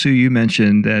 So Sue, you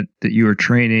mentioned that you were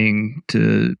training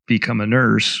to become a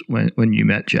nurse when you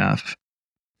met Jeff.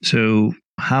 So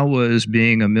how was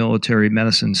being a military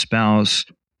medicine spouse,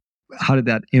 how did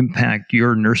that impact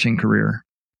your nursing career?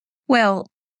 Well,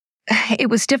 it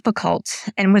was difficult.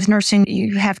 And with nursing,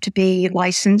 you have to be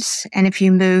licensed. And if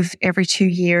you move every 2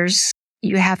 years,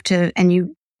 you have to, and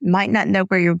you might not know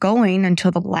where you're going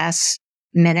until the last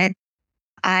minute.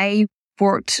 I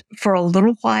worked for a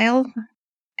little while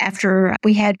after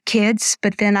we had kids,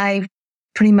 but then I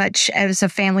pretty much, as a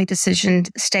family decision,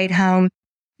 stayed home.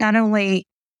 Not only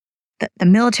the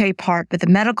military part, but the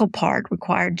medical part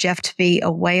required Jeff to be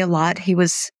away a lot. He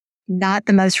was not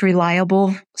the most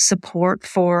reliable support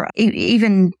for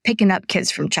even picking up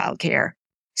kids from childcare.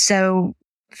 So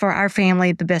for our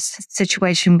family, the best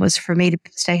situation was for me to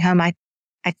stay home. I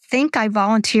think I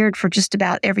volunteered for just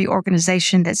about every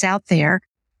organization that's out there.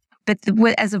 But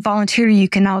as a volunteer, you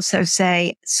can also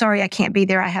say, sorry, I can't be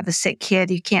there. I have a sick kid.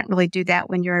 You can't really do that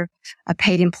when you're a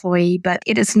paid employee, but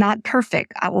it is not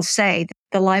perfect. I will say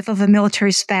the life of a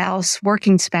military spouse,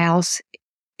 working spouse,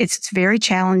 it's very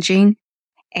challenging.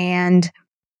 And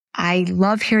I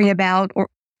love hearing about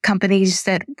companies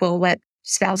that will let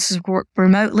spouses work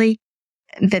remotely,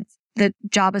 that the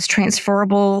job is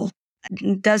transferable,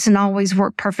 doesn't always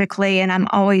work perfectly. And I'm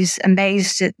always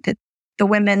amazed at that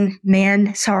the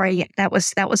men, sorry, that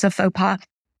was a faux pas,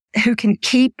 who can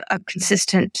keep a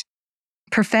consistent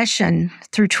profession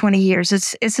through 20 years.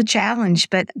 It's a challenge,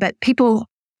 but people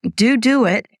do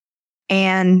it,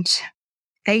 and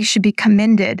they should be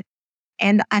commended.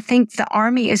 And I think the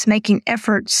Army is making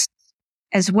efforts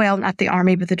as well, not the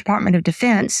Army, but the Department of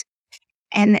Defense.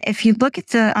 And if you look at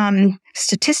the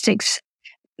statistics,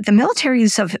 the military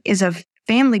is a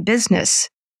family business.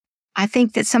 I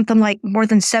think that something like more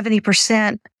than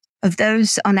 70% of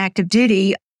those on active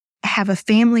duty have a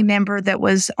family member that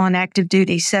was on active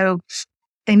duty. So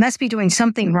they must be doing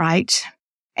something right,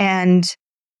 and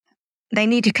they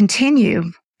need to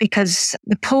continue, because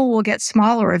the pool will get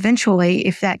smaller eventually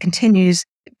if that continues.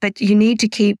 But you need to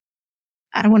keep,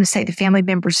 I don't want to say the family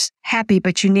members happy,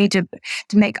 but you need to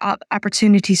make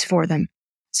opportunities for them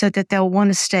so that they'll want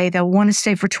to stay. They'll want to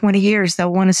stay for 20 years.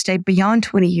 They'll want to stay beyond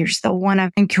 20 years. They'll want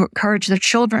to encourage their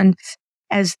children,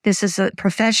 as this is a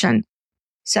profession.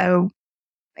 So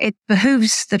it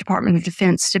behooves the Department of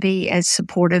Defense to be as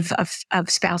supportive of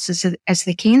spouses as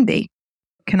they can be.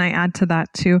 Can I add to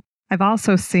that too? I've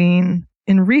also seen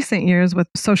in recent years with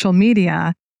social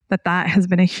media that has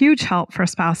been a huge help for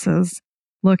spouses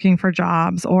looking for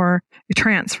jobs or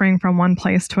transferring from one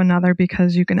place to another,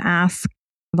 because you can ask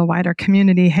the wider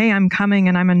community, hey, I'm coming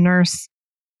and I'm a nurse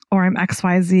or I'm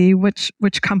XYZ,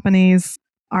 which companies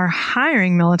are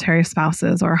hiring military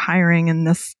spouses or hiring in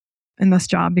this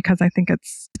job, because I think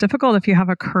it's difficult if you have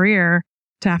a career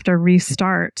to have to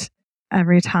restart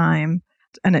every time.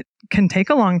 And it can take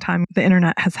a long time. The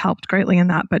internet has helped greatly in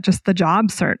that, but just the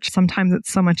job search, sometimes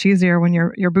it's so much easier when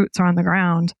your boots are on the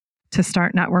ground to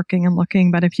start networking and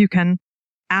looking. But if you can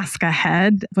ask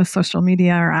ahead with social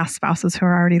media or ask spouses who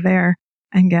are already there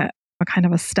and get a kind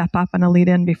of a step up and a lead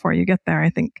in before you get there, I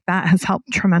think that has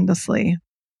helped tremendously.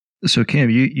 So Kim,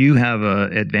 you have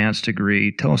an advanced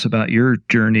degree. Tell us about your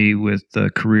journey with the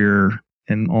career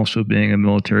and also being a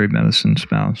military medicine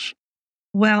spouse.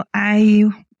 Well, I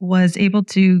was able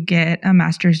to get a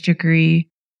master's degree.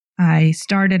 I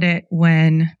started it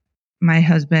when my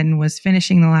husband was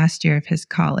finishing the last year of his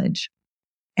college,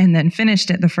 and then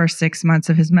finished it the first 6 months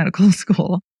of his medical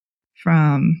school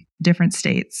from different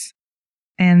states.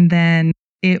 And then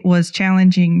it was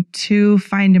challenging to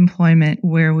find employment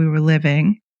where we were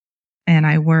living. And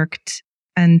I worked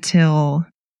until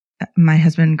my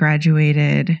husband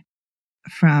graduated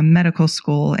from medical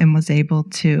school and was able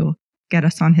to get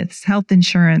us on his health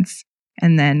insurance.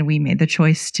 And then we made the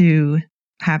choice to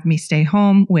have me stay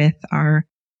home with our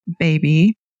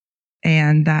baby.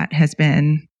 And that has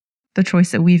been the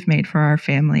choice that we've made for our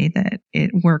family, that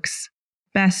it works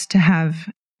best to have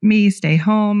me stay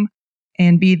home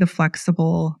and be the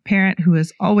flexible parent who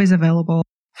is always available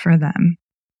for them.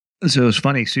 So it's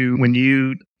funny, Sue, when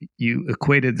you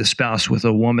equated the spouse with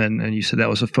a woman and you said that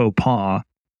was a faux pas,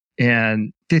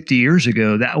 and 50 years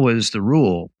ago, that was the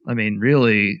rule. I mean,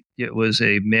 really, it was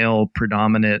a male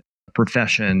predominant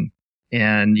profession,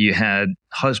 and you had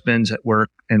husbands at work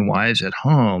and wives at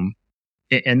home.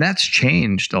 And that's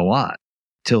changed a lot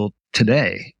till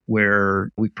today,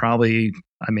 where we probably,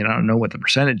 I don't know what the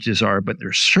percentages are, but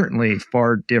they're certainly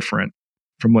far different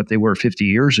from what they were 50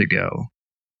 years ago.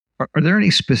 Are there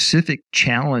any specific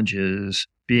challenges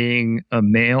being a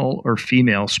male or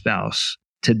female spouse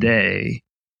today,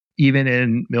 even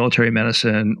in military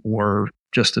medicine or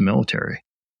just the military?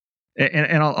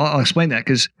 And I'll explain that,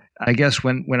 because I guess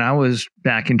when I was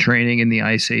back in training in the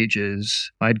Ice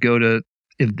Ages, I'd go to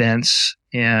events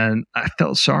and I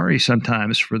felt sorry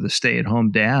sometimes for the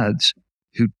stay-at-home dads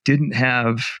who didn't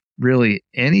have really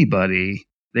anybody.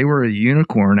 They were a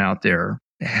unicorn out there.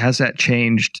 Has that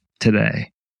changed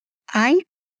today? I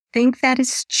think that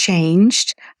has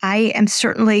changed. I am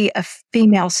certainly a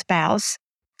female spouse,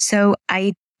 so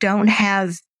I don't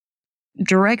have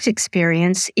direct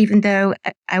experience, even though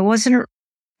I wasn't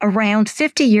around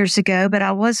 50 years ago, but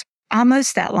I was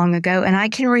almost that long ago. And I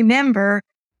can remember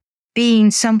being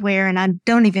somewhere, and I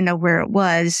don't even know where it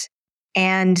was,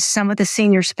 and some of the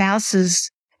senior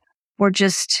spouses were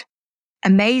just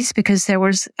amazed because there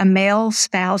was a male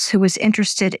spouse who was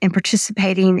interested in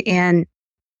participating in,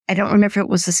 I don't remember if it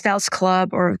was the Spouse Club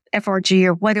or FRG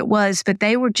or what it was, but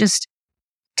they were just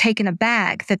taken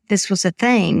aback that this was a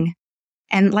thing.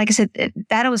 And like I said,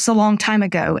 that was a long time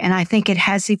ago, and I think it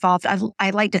has evolved. I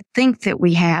like to think that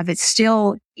we have. It's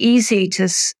still easy to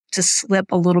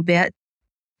slip a little bit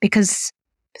because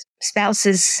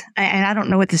spouses, and I don't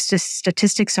know what the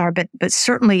statistics are, but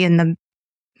certainly in the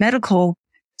medical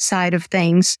side of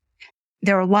things,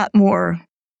 there are a lot more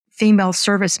female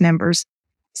service members.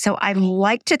 So I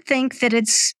like to think that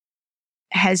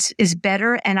is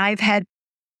better. And I've had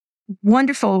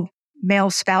wonderful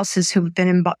male spouses who've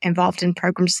been involved in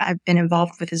programs I've been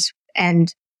involved with,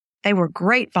 and they were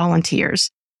great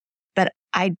volunteers. But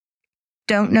I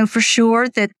don't know for sure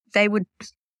that they would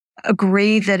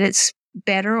agree that it's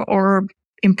better or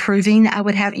improving. You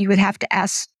would have to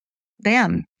ask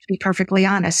them, to be perfectly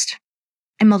honest.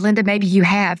 And Melinda, maybe you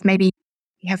have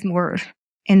more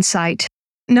insight.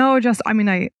 No,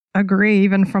 I agree.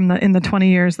 Even in the 20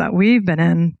 years that we've been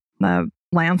in, the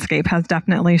landscape has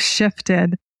definitely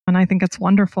shifted. And I think it's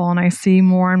wonderful. And I see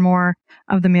more and more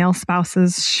of the male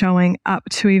spouses showing up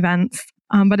to events.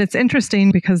 But it's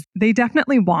interesting because they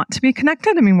definitely want to be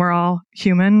connected. I mean, we're all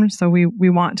human, so we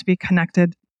want to be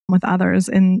connected with others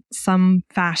in some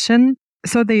fashion.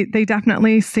 So they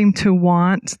definitely seem to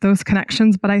want those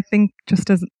connections. But I think just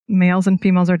as males and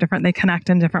females are different, they connect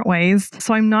in different ways.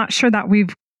 So I'm not sure that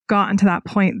we've gotten to that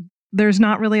point. There's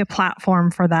not really a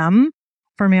platform for them,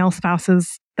 for male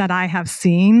spouses that I have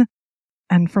seen.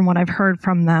 And from what I've heard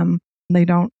from them, they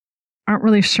aren't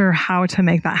really sure how to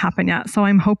make that happen yet. So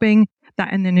I'm hoping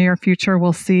that in the near future,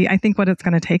 we'll see. I think what it's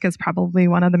going to take is probably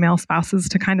one of the male spouses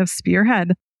to kind of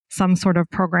spearhead some sort of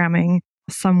programming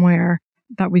somewhere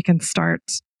that we can start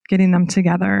getting them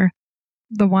together.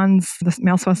 The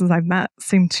male spouses I've met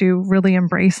seem to really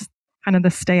embrace kind of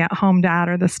the stay-at-home dad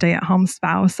or the stay-at-home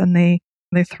spouse, and they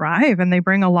thrive and they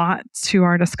bring a lot to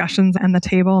our discussions and the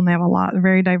table, and they have a lot,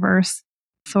 very diverse.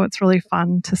 So it's really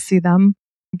fun to see them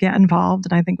get involved.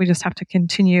 And I think we just have to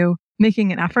continue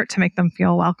making an effort to make them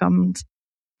feel welcomed.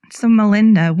 So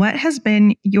Melinda, what has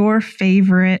been your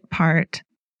favorite part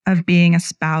of being a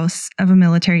spouse of a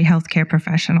military healthcare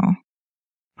professional?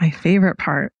 My favorite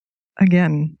part,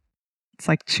 again, it's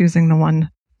like choosing the one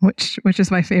which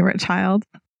is my favorite child.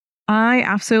 I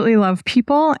absolutely love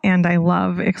people and I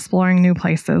love exploring new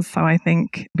places. So I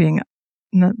think being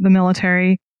in the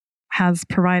military has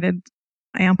provided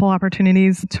ample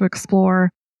opportunities to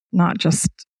explore not just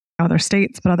other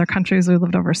states, but other countries. We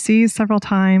lived overseas several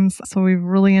times. So we've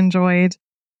really enjoyed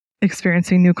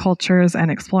experiencing new cultures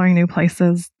and exploring new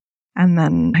places. And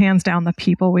then hands down, the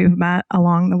people we've met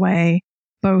along the way,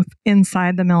 both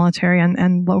inside the military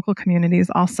and local communities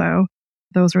also,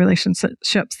 those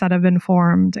relationships that have been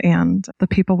formed and the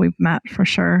people we've met for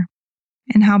sure.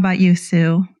 And how about you,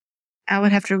 Sue? I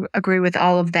would have to agree with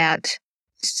all of that.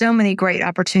 So many great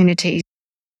opportunities.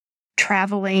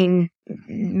 Traveling,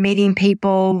 meeting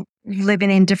people, living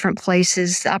in different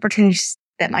places, the opportunities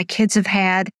that my kids have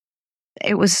had.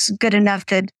 It was good enough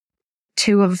that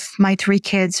 2 of my 3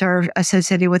 kids are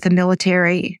associated with the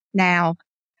military now.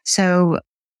 So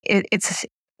it's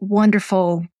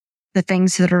wonderful, the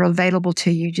things that are available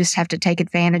to you. You just have to take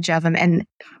advantage of them. And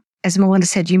as Melinda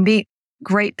said, you meet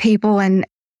great people and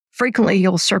frequently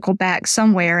you'll circle back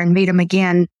somewhere and meet them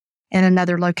again in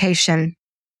another location.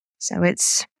 So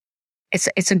it's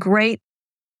a great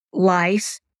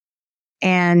life.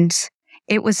 And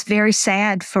it was very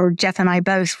sad for Jeff and I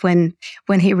both when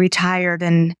he retired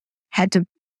and had to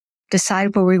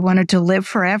decide where we wanted to live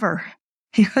forever.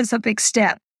 It was a big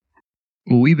step.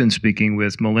 Well, we've been speaking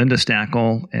with Melinda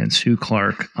Stackle and Sue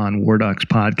Clark on War Docs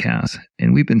podcast,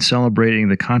 and we've been celebrating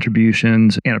the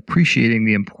contributions and appreciating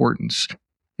the importance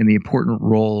and the important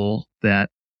role that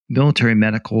military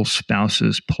medical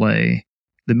spouses play.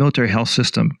 The military health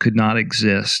system could not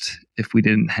exist if we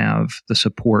didn't have the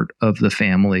support of the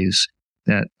families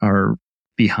that are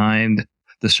behind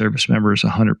the service members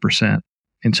 100%.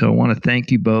 And so I want to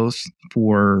thank you both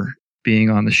for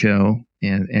being on the show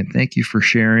and thank you for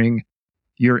sharing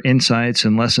your insights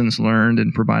and lessons learned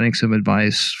and providing some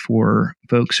advice for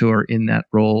folks who are in that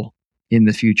role in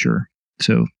the future.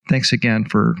 So thanks again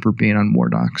for being on War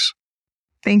Docs.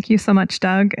 Thank you so much,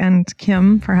 Doug and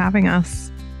Kim, for having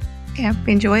us. Yeah,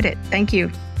 we enjoyed it. Thank you.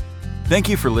 Thank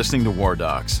you for listening to War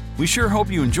Docs. We sure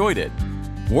hope you enjoyed it.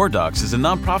 War Docs is a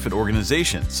nonprofit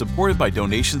organization supported by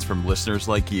donations from listeners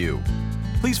like you.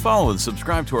 Please follow and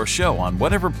subscribe to our show on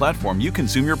whatever platform you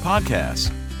consume your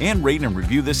podcasts, and rate and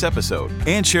review this episode,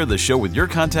 and share the show with your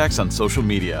contacts on social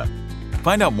media.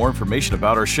 Find out more information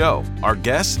about our show, our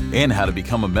guests, and how to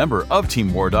become a member of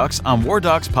Team War Docs on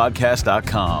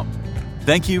wardocspodcast.com.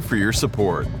 Thank you for your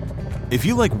support. If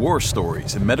you like war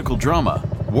stories and medical drama,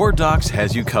 War Docs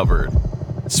has you covered.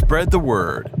 Spread the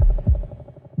word.